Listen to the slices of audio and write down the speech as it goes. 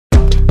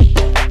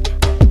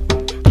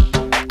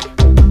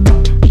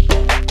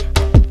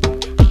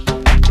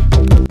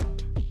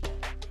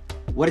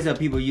What is up,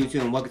 people of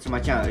YouTube, and welcome to my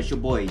channel. It's your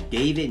boy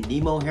David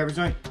Nemo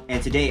Harrison,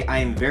 and today I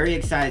am very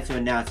excited to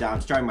announce that I'm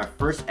starting my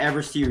first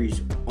ever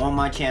series on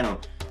my channel,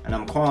 and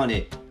I'm calling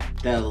it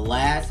The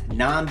Last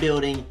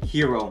Non-Building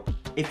Hero,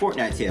 a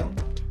Fortnite Tale.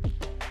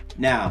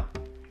 Now,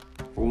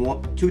 for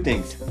two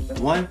things.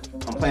 One,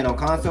 I'm playing on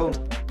console,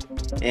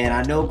 and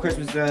I know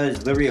Christmas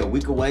is literally a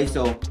week away,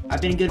 so I've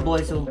been a good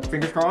boy, so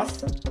fingers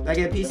crossed that I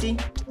get a PC.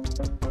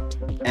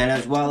 And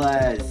as well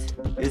as,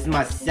 this is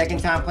my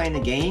second time playing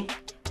the game,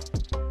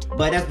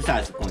 but that's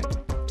besides the point.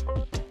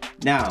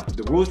 Now,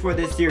 the rules for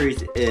this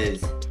series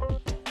is,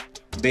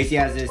 basically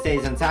as it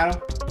states in the title,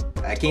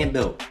 I can't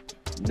build.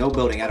 No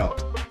building at all.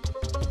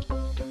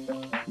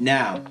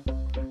 Now,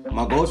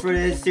 my goals for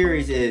this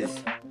series is,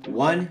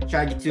 one,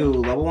 try to get to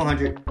level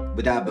 100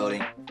 without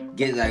building.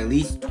 Get at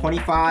least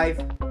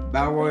 25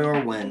 Battle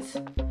Royale wins.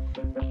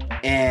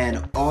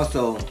 And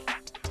also,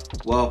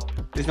 well,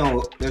 there's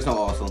no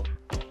also.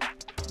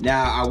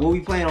 Now, I will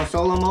be playing on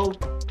solo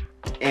mode,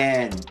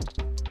 and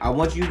I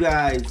want you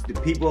guys, the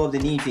people of the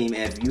NEMETEAM,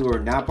 if you are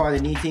not part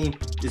of the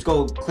NEMETEAM, just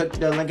go click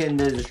the link in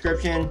the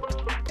description,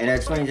 and it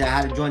explains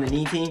how to join the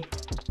NEMETEAM.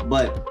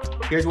 But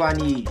here's what I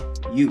need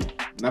you,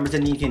 members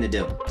of the NEMETEAM, to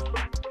do.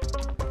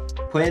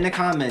 Put in the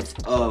comments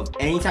of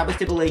any type of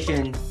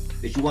stipulation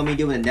that you want me to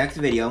do in the next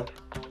video.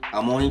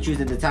 I'm only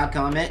choosing the top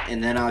comment,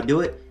 and then I'll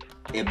do it.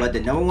 But the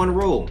number one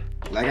rule,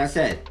 like I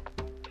said,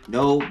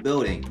 no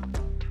building.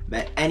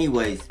 But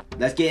anyways,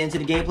 let's get into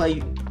the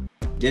gameplay.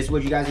 This is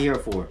what you guys are here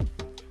for.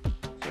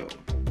 So,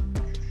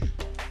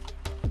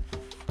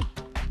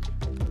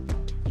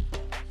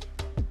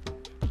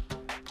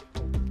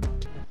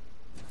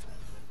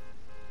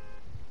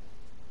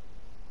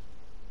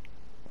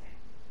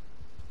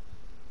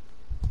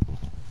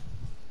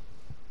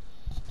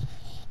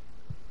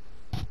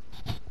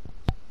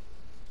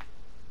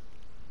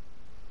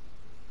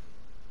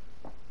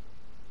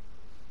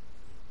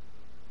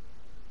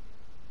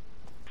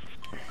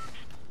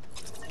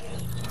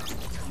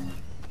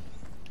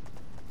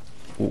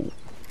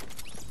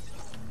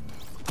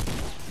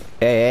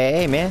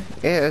 Hey, man.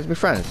 Yeah, let's be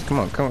friends. Come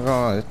on.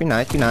 Let's be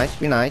nice, be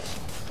nice.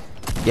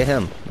 Get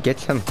him. I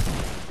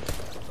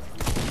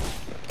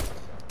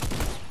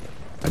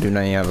do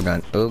not even have a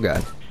gun. Oh,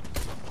 God.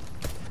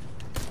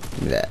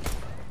 Give me that.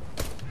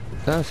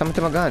 Oh, someone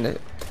took my gun. Let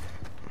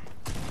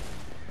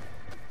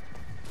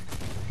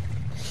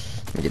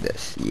me get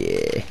this.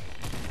 Yeah.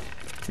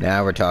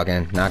 Now we're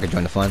talking. Now I can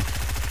join the fun.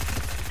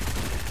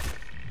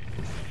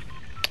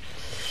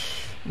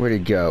 Where'd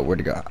it go?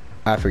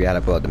 I forgot how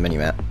to pull out the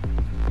mini-map.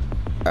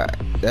 Alright,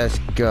 let's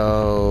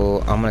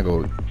go. I'm gonna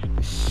go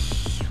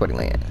Sweaty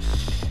Lands.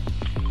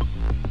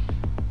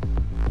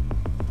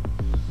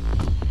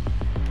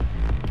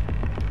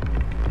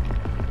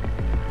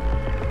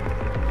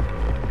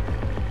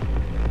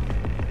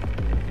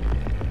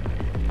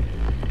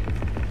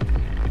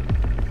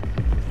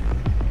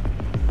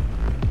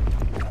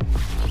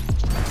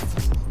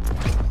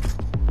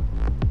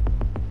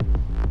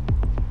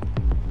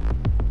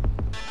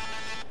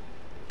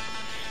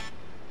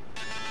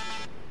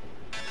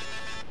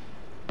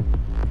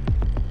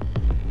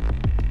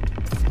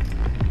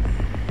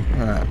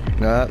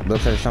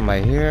 Looks like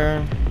somebody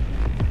here.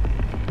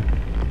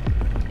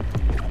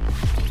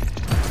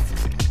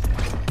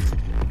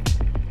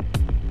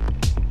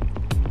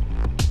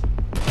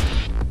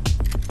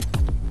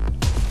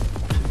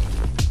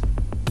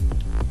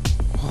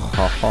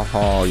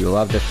 Oh, you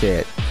love the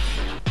shit.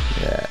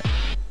 Yeah.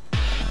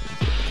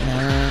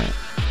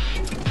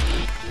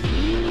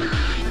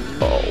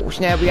 Oh,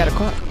 snap, we got a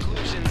car.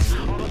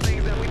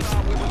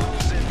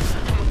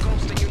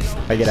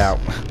 I get out.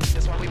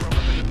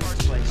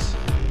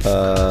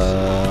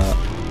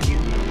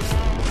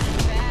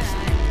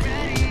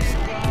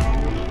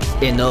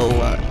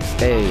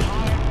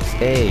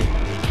 Hey.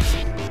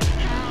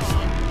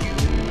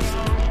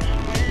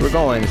 We're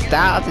going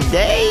style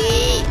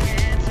today.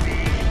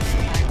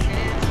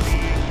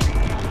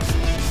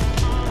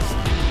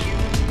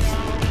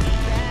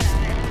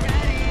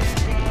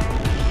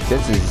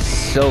 This is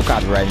so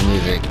copyrighted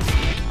music.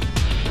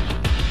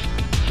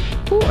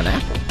 Ooh, an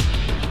apple.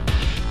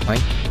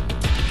 Right.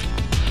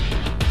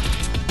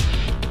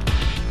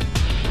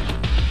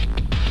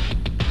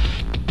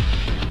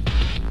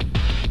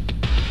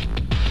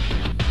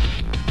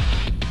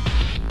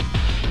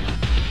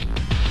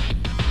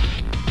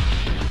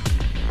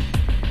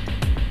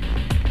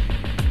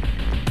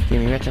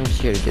 Give me some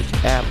shit to get the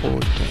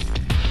apples.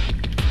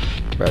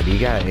 Bro, you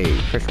got a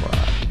fish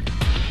rod.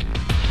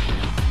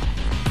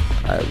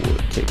 I will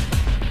take it.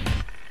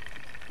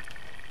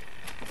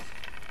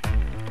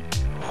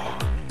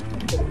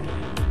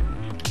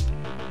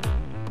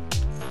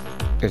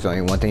 There's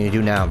only one thing to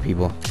do now,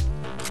 people.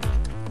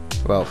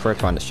 Well,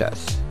 first find the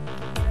chest.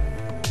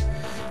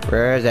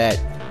 Where is that?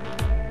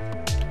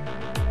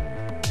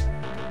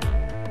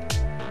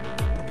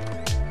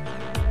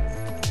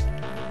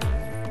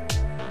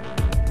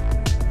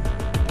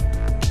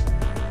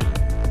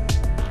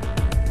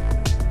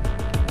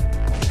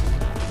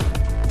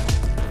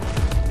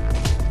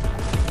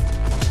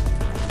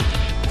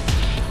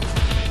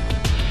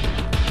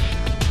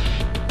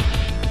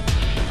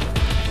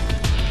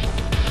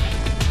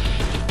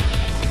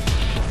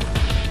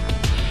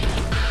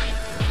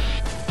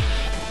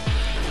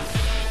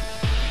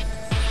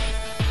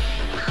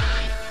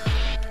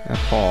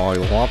 Oh,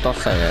 you want to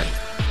say it.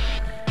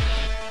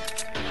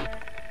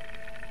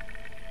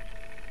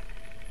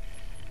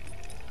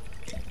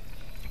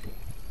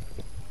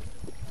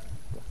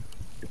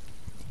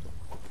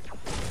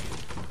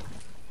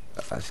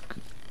 Let's,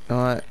 you know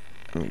what?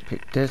 Let me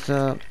pick this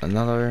up.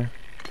 Another.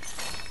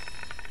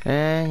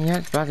 And yeah,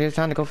 it's about to get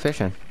time to go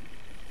fishing.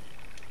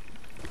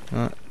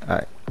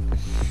 Alright.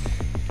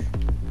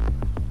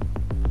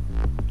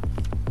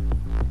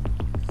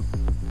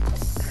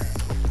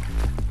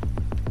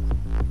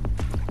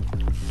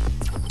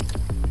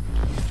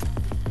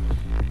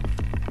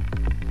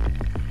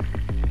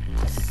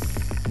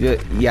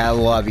 Yeah, I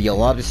love it. You'll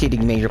love to see the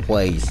major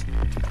plays.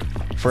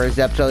 First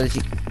episode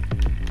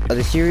of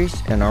the series,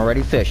 and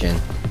already fishing.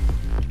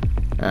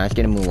 Alright, let's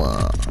get a move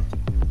on.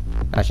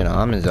 Actually, no,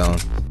 I'm in zone.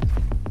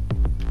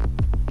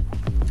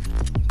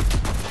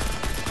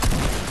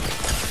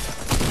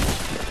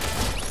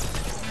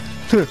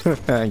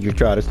 You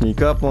try to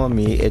sneak up on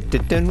me, it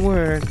didn't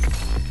work.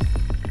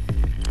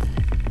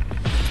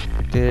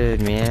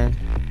 Dude, man.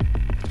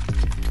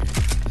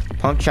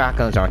 Pump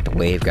shotguns aren't the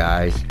wave,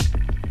 guys.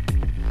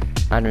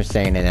 I'm just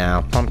saying it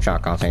now. Pump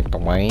shotguns ain't the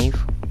wave.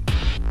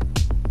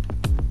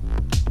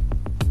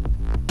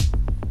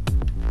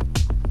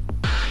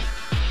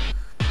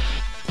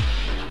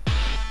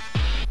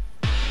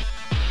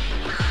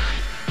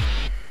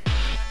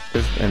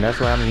 And that's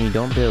what happens when you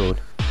don't build.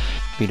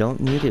 You don't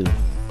need to.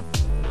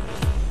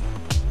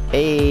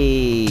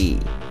 Hey!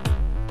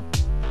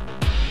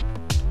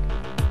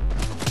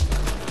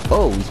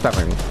 Oh, he's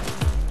peppering me.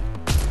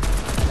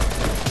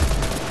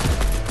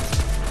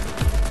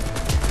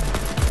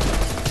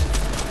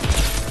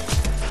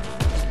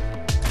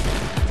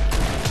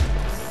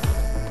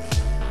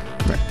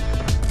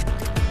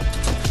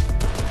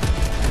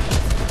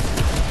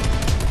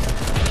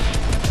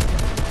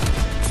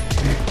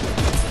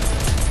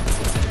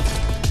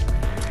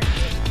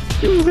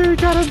 He was literally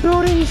trying to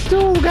build it, he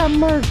still got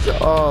murked.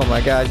 Oh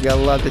my god, you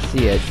gotta love to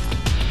see it.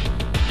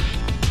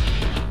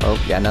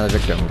 Oh, got another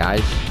victim,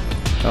 guys.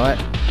 You know what?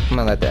 I'm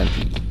gonna let the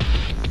MP.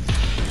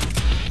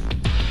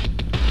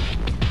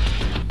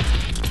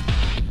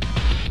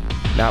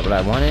 Not what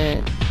I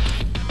wanted.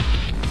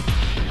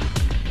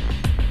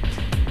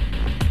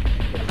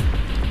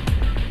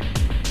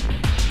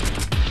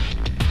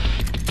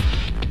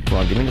 Come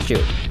on, give me the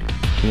shield.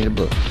 Give me the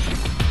blue.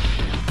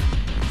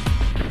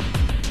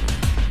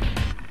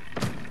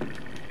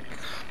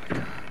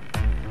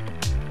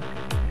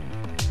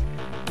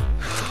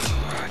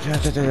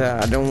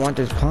 I don't want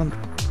this pump.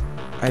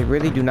 I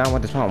really do not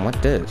want this pump. I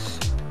want this.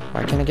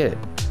 Why can't I get it?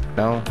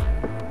 No.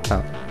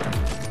 Oh.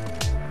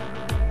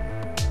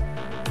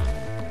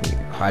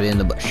 Hide it in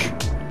the bush.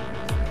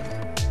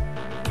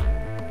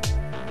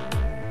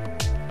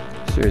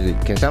 Seriously,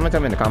 can someone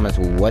tell me in the comments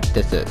what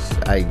this is?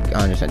 I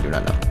honestly do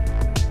not know.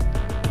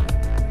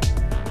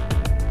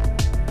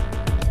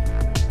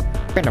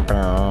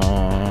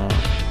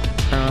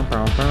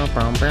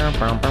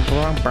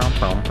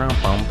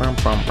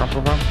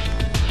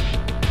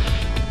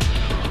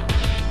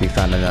 We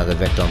found another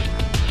victim.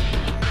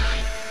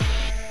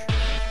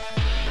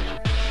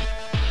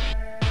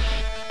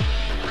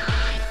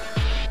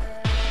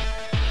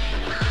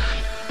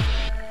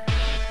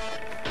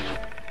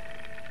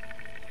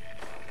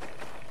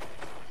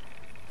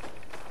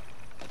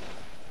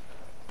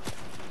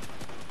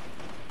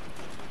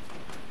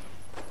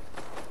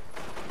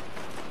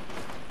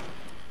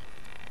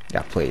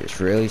 That play is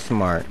really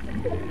smart.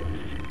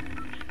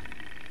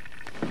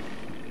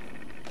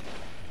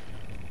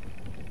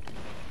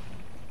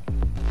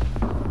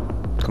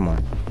 Come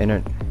on,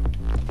 enter.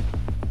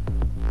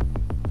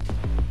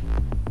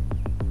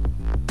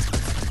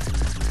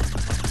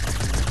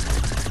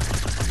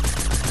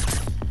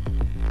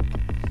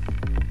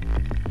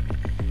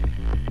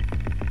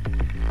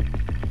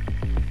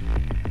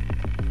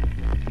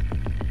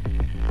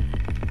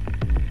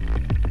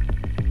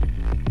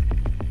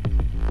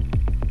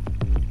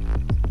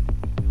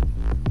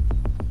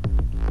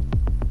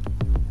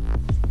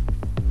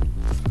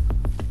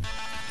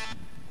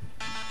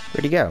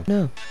 Where'd he go?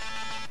 No.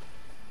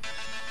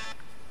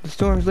 The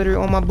storm's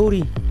literally on my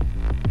booty.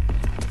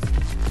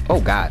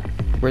 Oh god.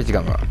 Where's he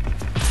going from?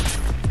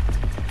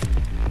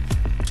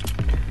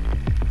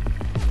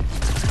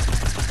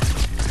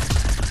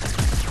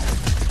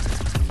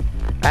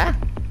 Ah?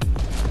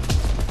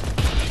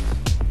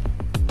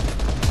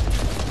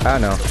 Oh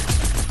no.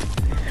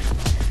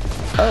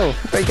 Oh,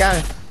 they got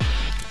it.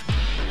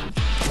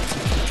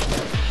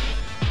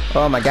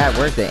 Oh my god,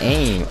 where's the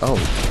aim? Oh,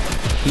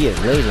 he is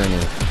lasering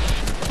me.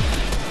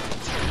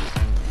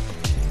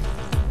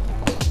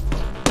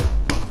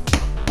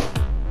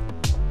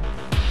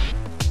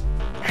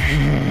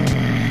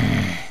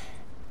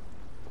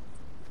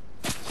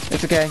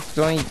 It's okay.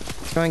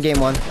 It's only game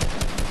one.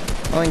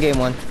 Only game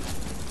one.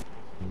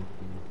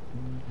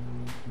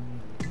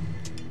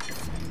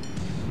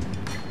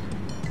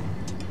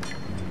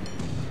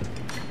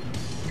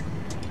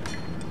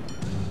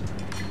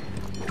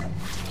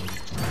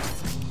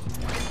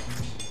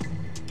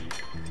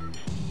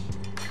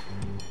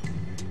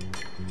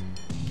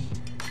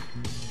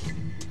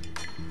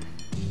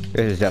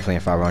 This is definitely a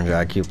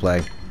 500 IQ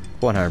play.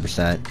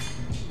 100%.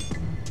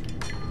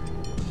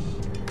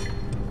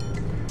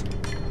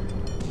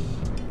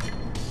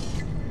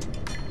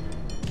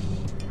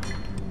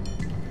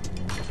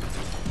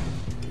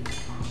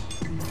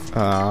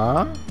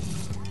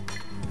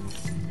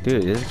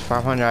 Dude, this is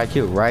 500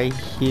 IQ right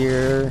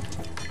here.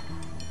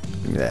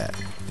 Look at that.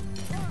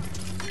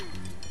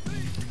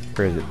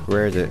 Where is it?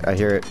 Where is it? I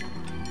hear it.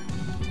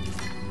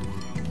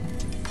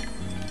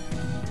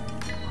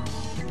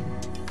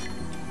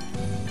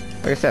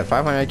 Like I said,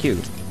 500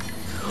 IQ.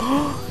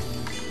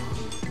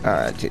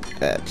 Alright, take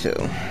that too.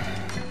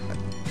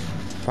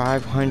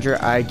 500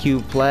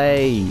 IQ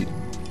play.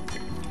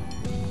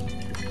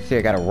 See,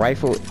 I got a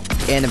rifle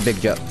and a big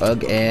jump.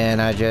 Ugh,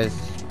 and I just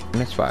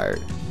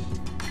misfired.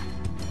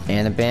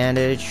 And a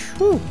bandage.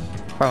 Whew.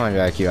 500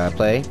 IQ I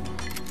play.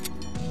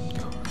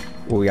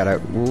 Ooh, we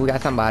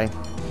got somebody.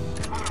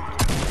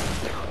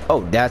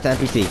 Oh, that's an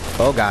NPC.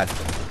 Oh god.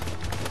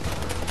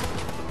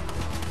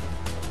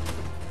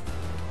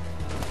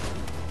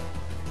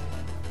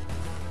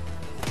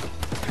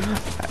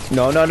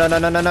 No, no, no, no,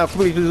 no, no, no.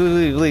 Please,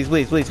 please,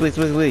 please, please, please,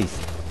 please, please.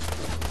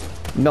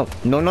 No,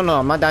 no, no, no.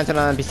 I'm not dying to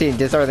an NPC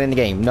this early in the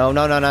game. No,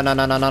 no, no, no, no,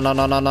 no, no, no, no,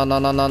 no, no, no, no,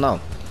 no, no, no.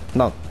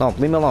 No, no,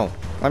 leave me alone.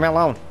 Leave me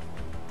alone.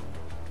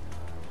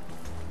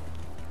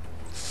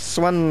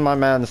 Swim, my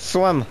man,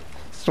 swim.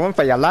 Swim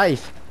for your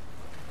life.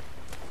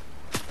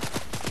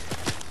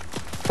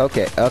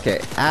 Okay, okay.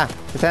 Ah,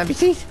 it's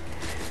NPCs.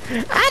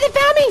 Ah, they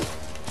found me.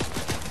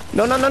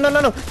 No, no, no, no,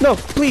 no, no, no.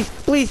 Please,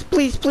 please,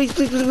 please, please,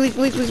 please, please,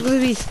 please, please,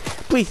 please,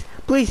 please,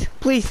 please,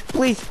 please,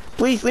 please,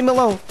 please, leave me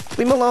alone.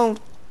 Leave me alone.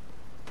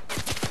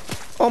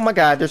 Oh my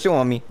god, they're still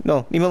on me.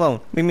 No, leave me alone.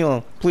 Leave me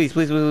alone. Please,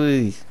 please, please,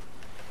 please.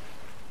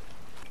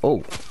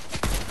 Oh.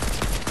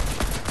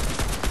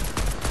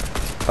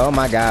 Oh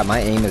my god, my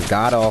aim is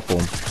god awful.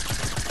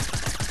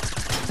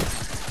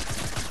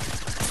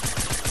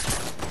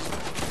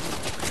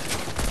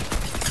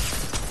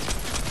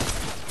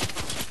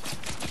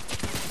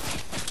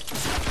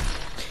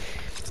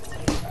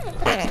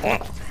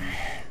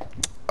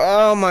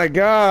 Oh my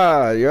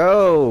god,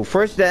 yo.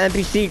 First the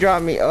NPC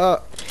dropped me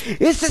up.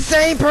 It's the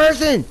same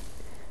person!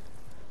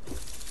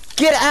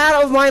 Get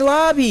out of my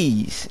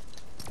lobbies!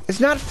 It's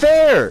not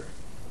fair!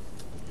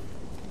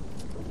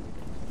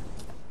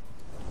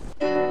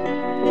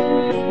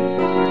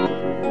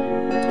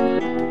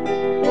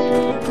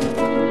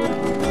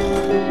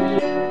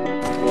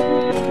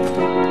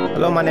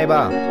 Hello, my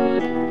neighbor.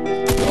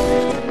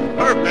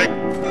 Perfect.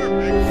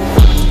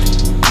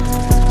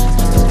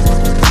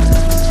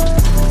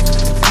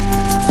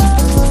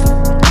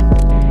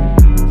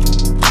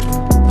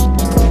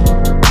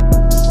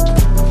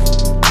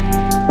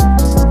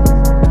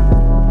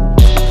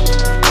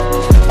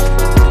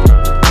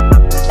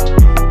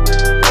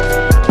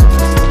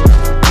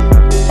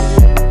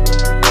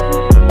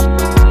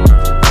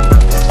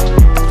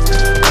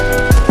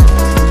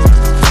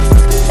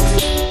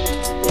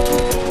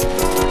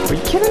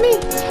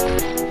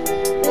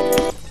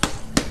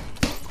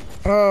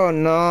 Oh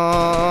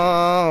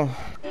no!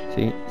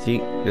 See,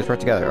 just work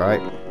together,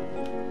 alright?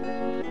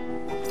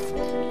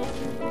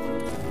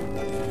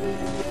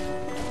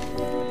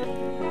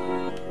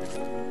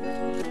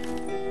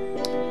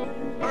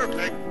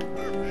 Perfect.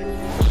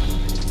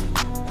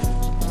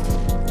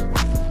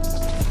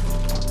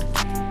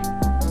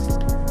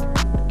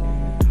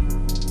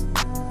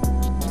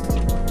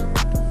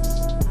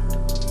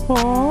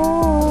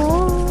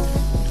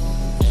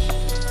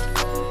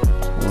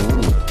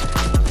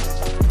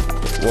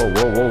 Whoa,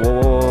 whoa, whoa, whoa, whoa,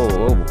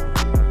 whoa.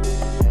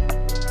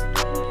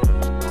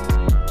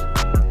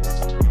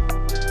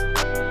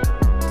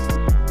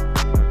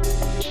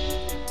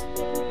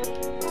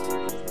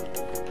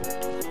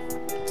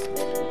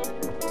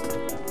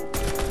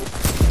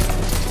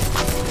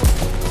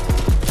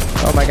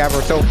 Oh my god,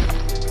 we're so...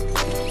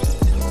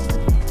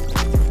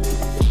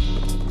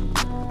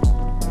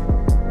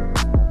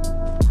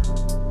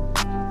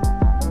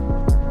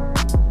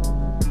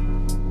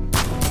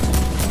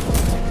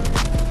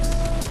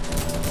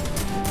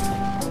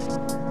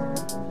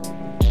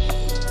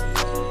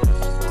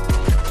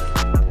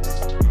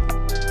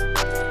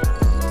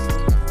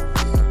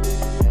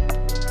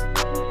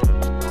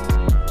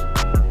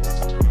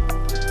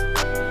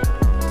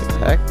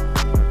 heck?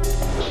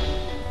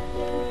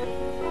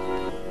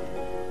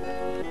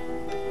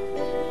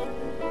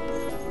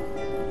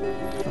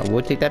 I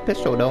would take that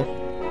pistol though.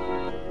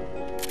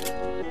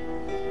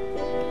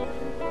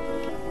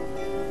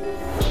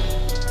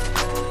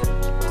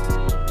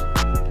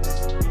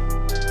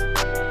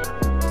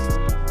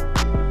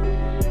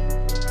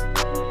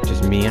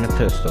 Just me and a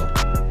pistol.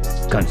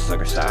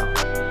 Gunslinger style.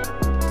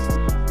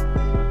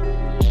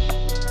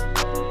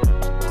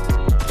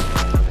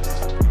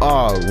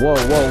 Oh, whoa,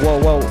 whoa, whoa,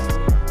 whoa.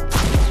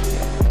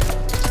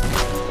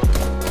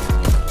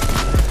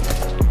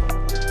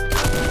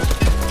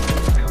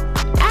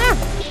 Ah!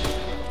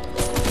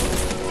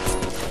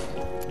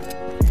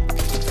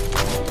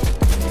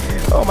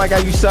 Oh my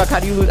god, you suck.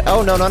 How do you lose?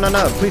 Oh, no, no, no,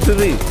 no. Please, please,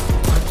 please.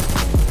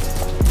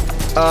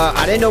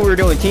 I didn't know we were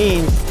doing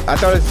teams. I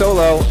thought it was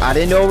solo. I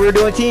didn't know we were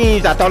doing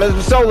teams. I thought it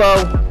was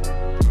solo.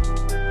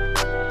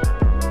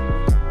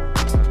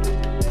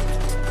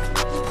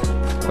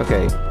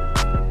 Okay.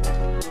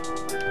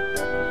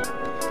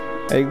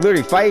 They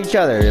literally fight each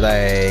other.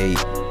 Like,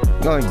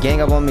 going to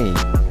gang up on me.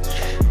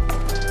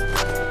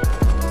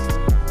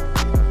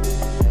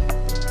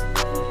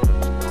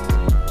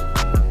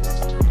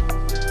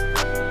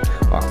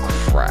 Oh,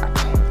 crap.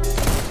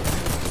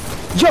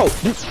 Yo!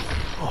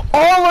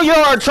 All of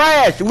y'all are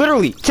trash!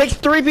 Literally, takes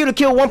 3 people to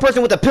kill 1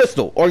 person with a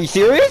pistol. Are you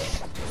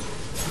serious?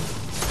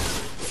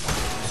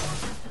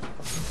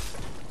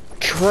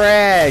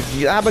 Trash.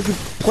 How about you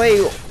play?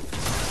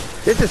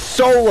 This is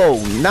solo,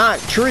 not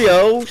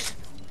trios.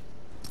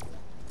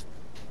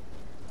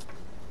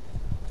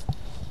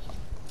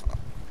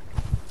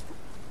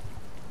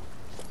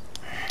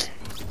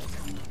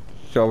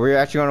 So we're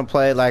actually gonna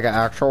play like an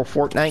actual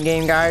Fortnite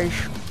game, guys?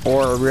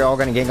 Or are we all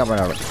gonna gang up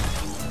on it?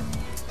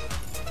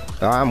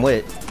 I'm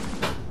with.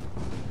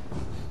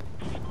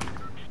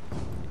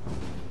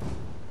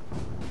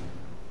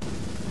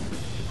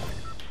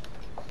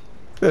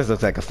 This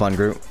looks like a fun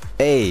group.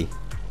 Hey.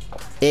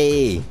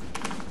 Hey.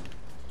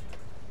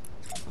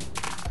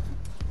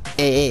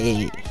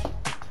 Hey.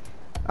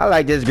 I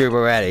like this group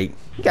already.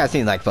 You guys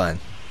seem like fun.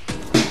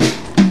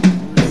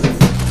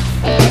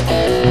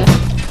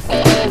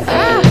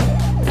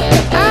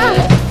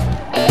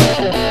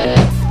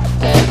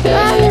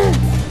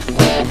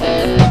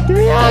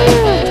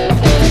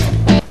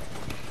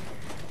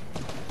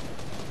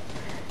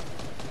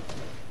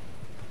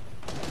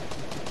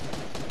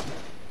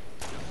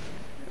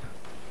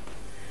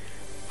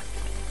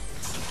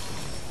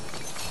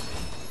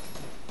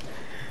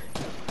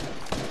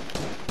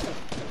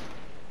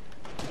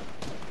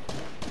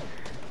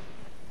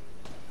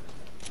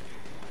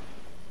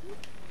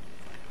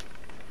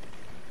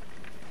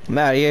 I'm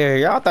out of here.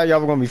 Y'all thought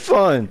y'all were gonna be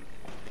fun.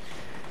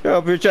 Y'all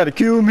up here trying to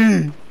kill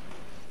me.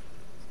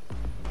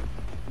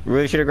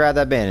 Really should have grabbed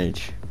that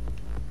bandage.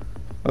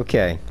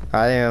 Okay,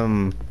 I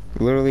am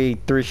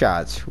literally 3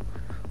 shots.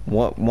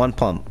 One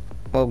pump.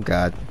 Oh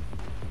god.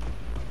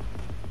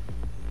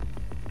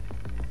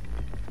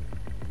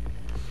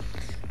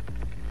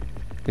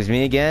 It's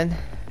me again.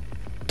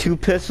 2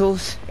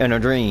 pistols and a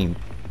dream.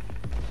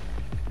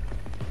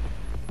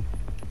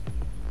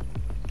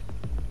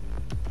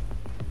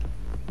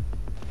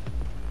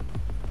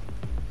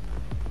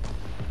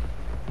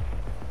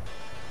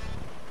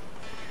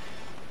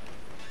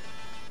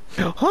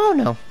 Oh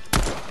no!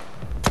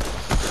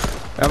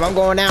 I'm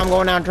going down. I'm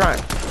going down.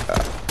 Trying.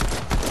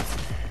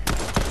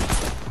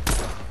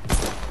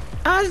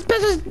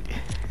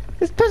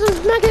 This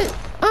pistol's naked.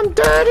 I'm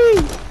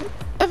dirty.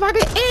 If I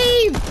could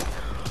aim.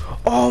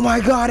 Oh my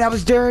god, that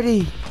was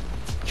dirty.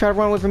 Try to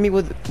run away from me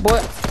with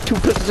what? 2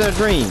 pistols and a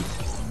dream.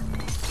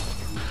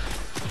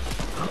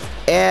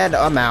 And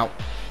I'm out.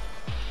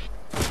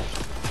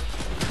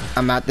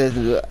 I'm out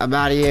this. I'm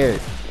out of here.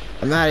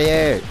 I'm out of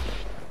here.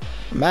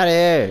 I'm out of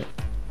here.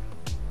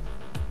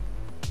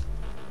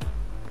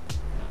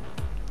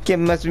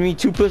 Can't mess with me.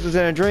 2 pistols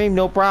in a dream,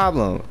 no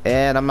problem.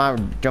 And I'm not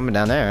jumping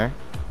down there.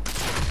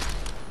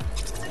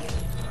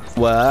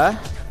 What?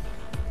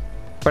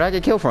 Where'd I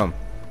get killed from?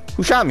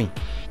 Who shot me?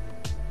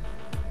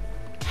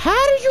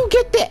 How did you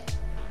get that?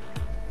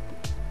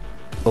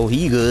 Oh,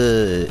 he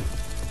good.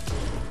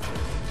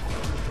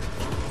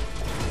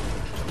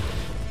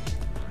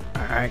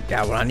 Alright,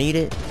 got what I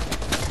needed.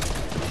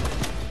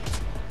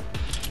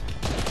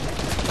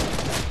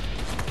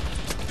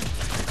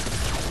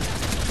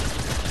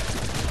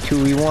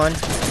 (2v1).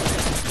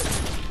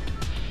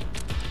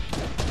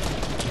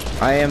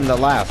 I am the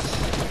last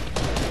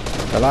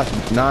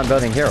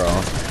non-building hero.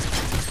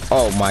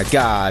 Oh my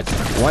god.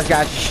 One's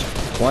got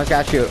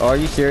shield. Are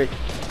you serious?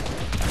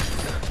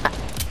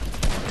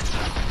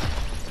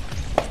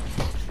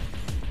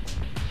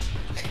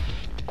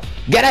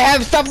 Gotta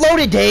have stuff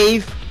loaded,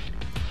 Dave.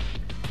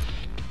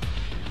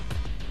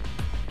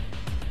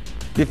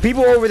 The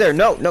people over there.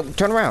 No,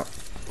 turn around.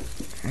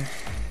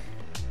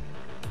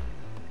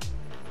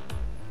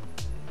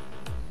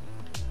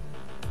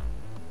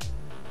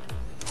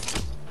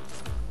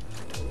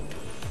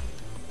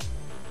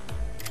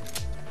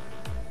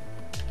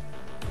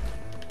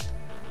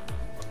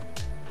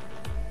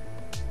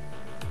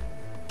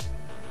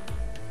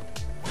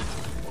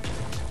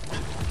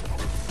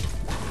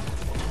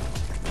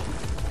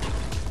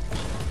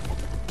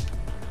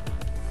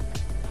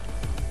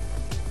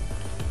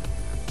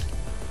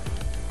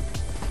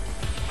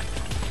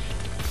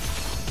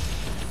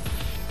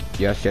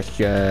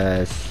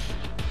 Yes.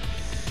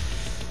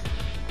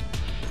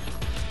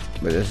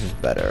 But this is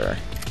better.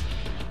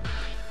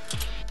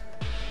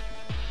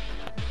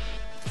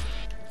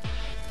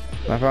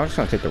 I'm just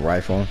gonna take the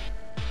rifle.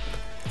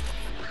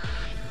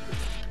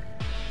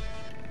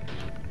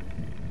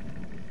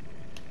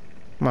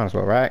 Might as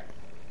well, right?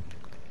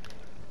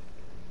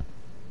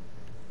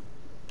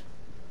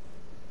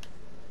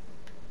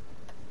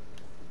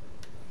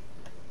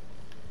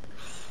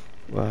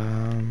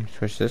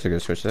 Switch this. I gotta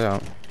switch this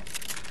out.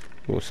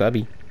 Little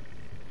subby.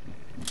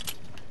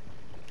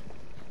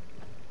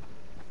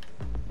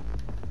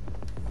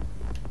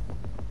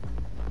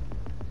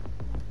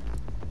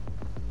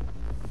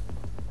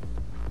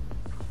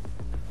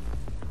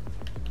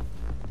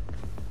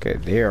 Okay,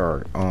 they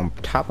are on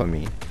top of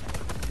me.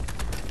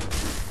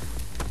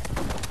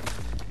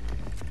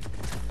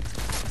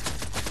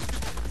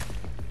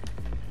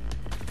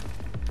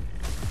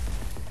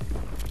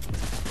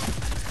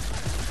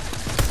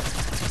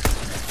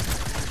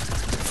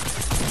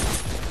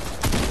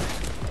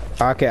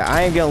 Okay,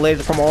 I ain't getting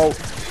laser from all.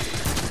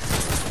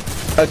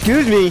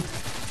 Excuse me.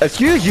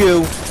 Excuse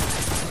you.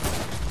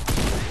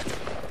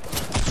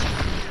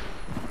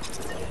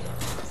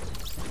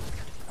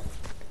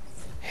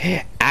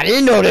 I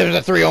didn't know there was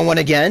a 3-on-1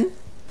 again.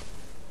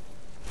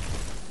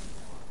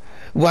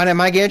 Why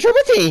am I getting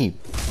triple team?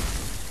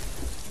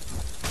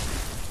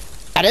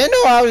 I didn't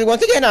know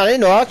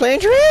I was playing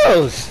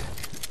drills.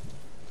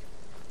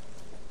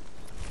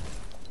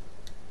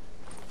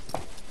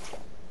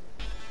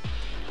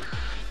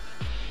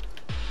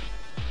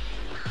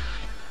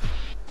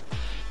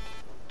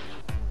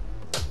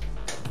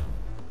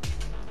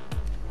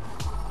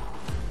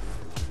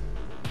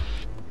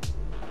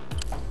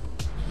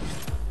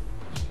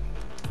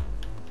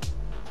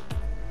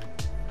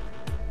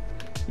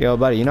 Yo,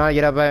 buddy, you know how to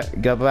get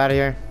up out of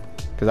here?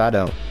 Cause I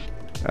don't.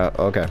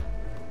 Okay. I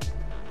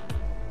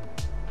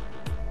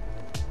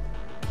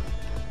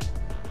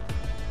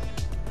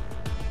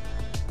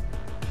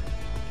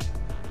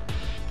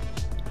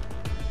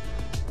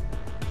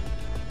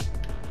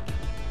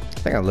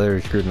think I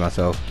literally screwed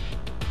myself.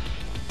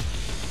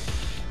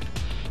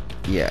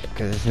 Yeah,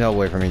 cause there's no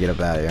way for me to get up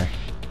out of here.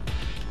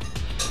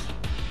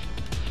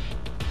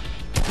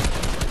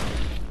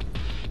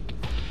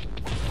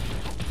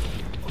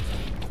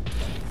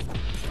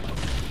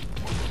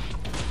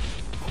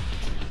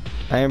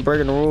 I ain't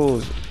breaking the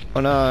rules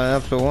on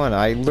episode 1.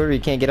 I literally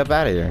can't get up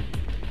out of here.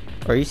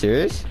 Are you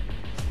serious?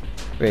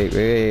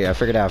 Wait. I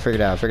figured it out. So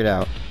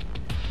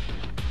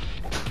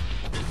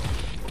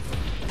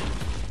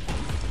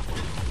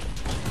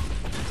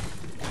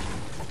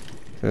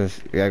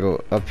we gotta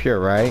go up here,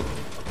 right?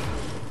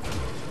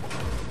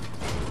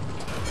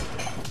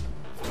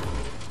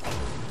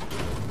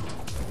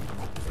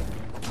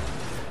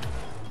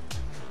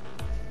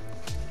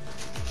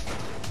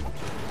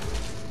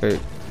 Wait.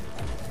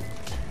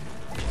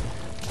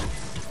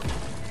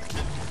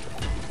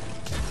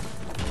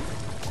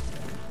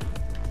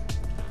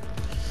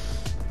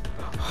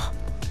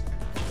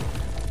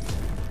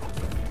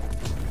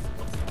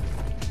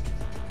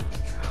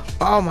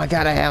 Oh my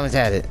god, I almost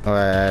had it.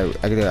 Alright,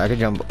 I can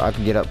jump, I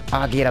can get up.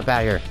 I'll get up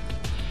out of here.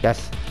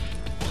 Yes.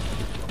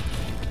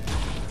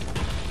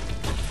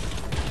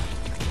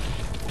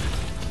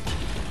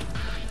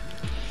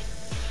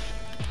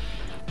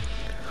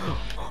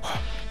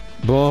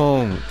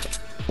 Boom.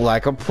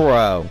 Like a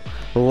pro.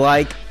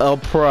 Like a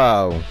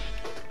pro.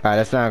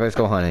 Alright, let's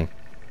go hunting.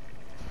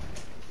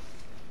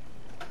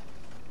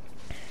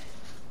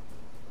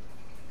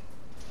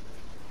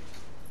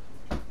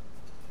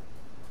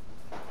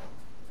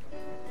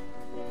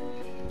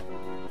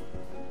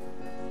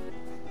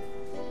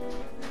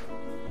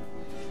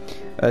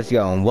 Let's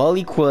go. I'm well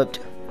equipped.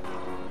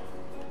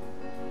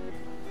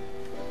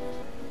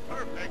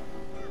 Perfect.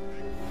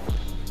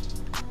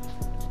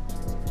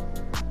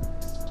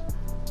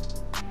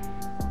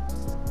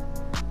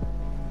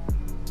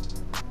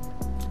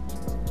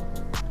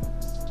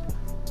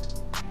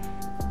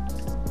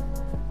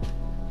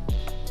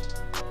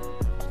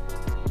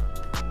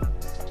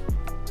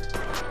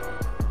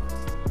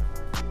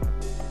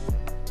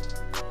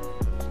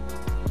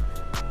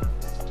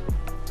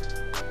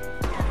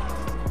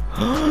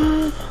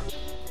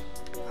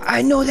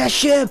 I know that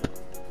ship!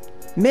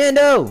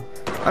 Mando!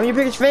 I'm your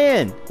biggest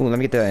fan! Ooh, let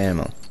me get the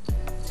ammo.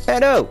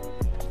 Mando!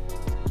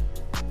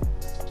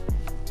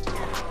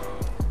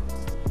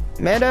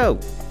 Mando!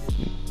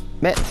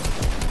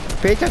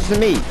 Pay attention to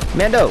me!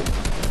 Mando!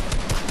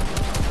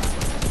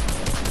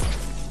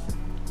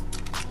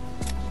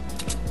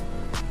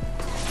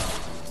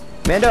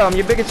 Mando, I'm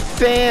your biggest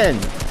fan!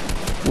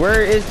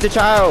 Where is the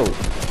child?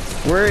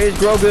 Where is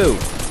Grogu?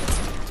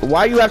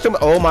 Why you have so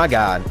much? Oh my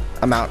god.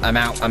 I'm out.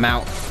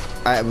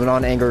 I went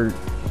on anger.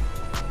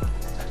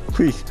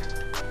 Please.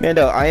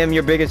 Mando, I am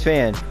your biggest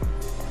fan.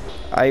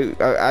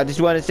 I just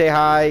want to say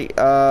hi.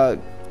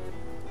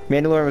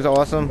 Mandalorian was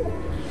awesome.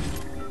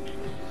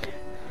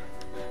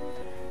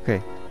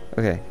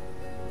 Okay.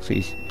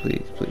 Please.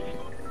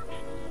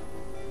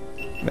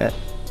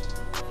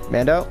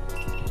 Mando?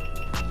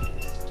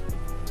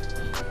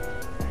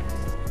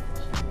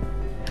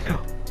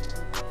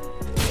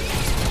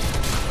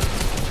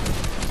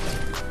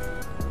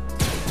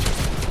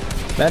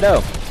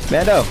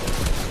 Mando!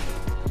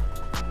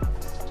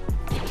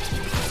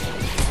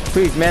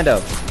 Please, Mando!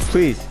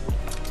 Please!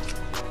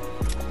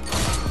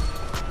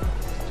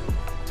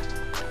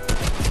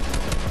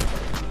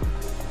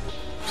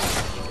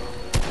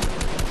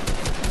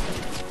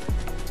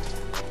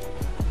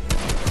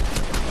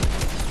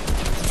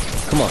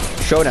 Come on,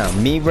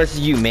 showdown. Me versus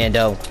you,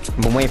 Mando.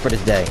 I've been waiting for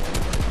this day.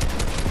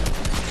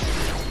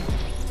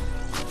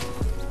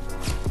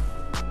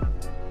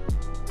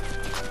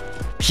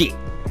 Shit.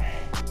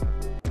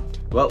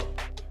 Well,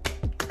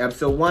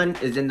 episode 1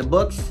 is in the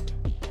books.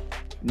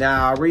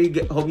 Now, I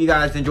really hope you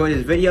guys enjoyed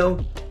this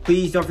video.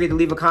 Please don't forget to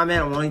leave a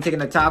comment. I'm only taking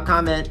the top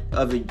comment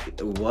of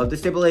the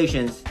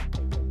stipulations.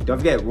 Don't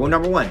forget, rule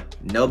number 1,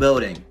 no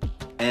building.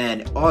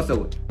 And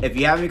also, if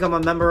you haven't become a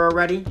member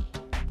already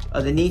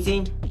of the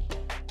NEMETEAM,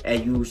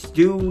 and you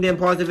still didn't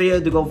pause the video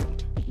to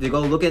go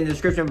look in the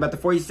description about the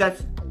 40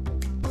 steps,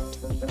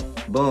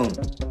 boom,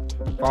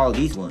 follow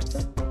these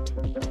ones.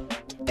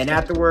 And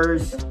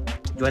afterwards,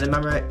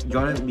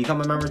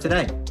 become a member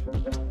today.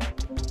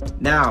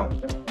 Now,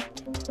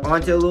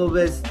 on to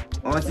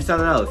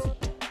something else.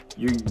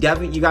 You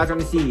guys are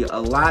gonna see a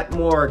lot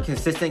more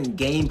consistent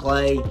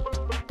gameplay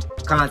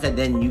content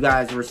than you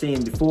guys were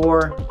seeing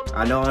before.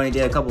 I know I only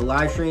did a couple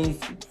live streams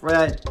for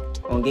that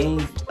on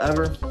games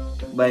ever,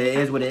 but it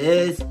is what it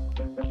is.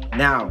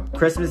 Now,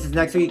 Christmas is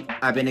next week.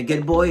 I've been a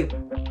good boy.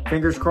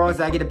 Fingers crossed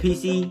I get a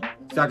PC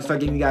so I can start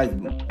giving you guys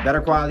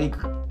better quality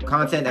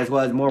content as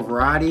well as more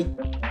variety.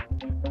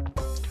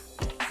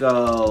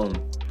 So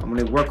I'm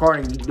gonna work hard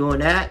on doing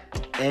that,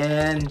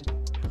 and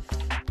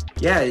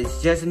yeah,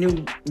 it's just a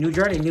new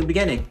journey, new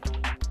beginning.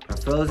 I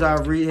feel as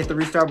I've hit the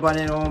restart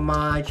button on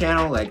my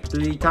channel like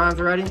 3 times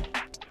already,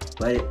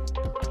 but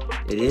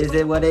it is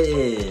what it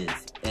is,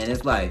 and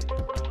it's life.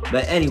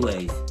 But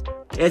anyways,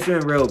 it's been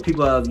real,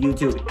 people of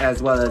YouTube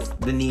as well as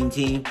the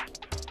NEMETEAM.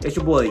 It's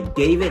your boy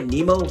David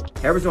Nemo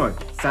Harrison.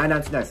 Sign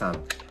out to next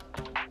time.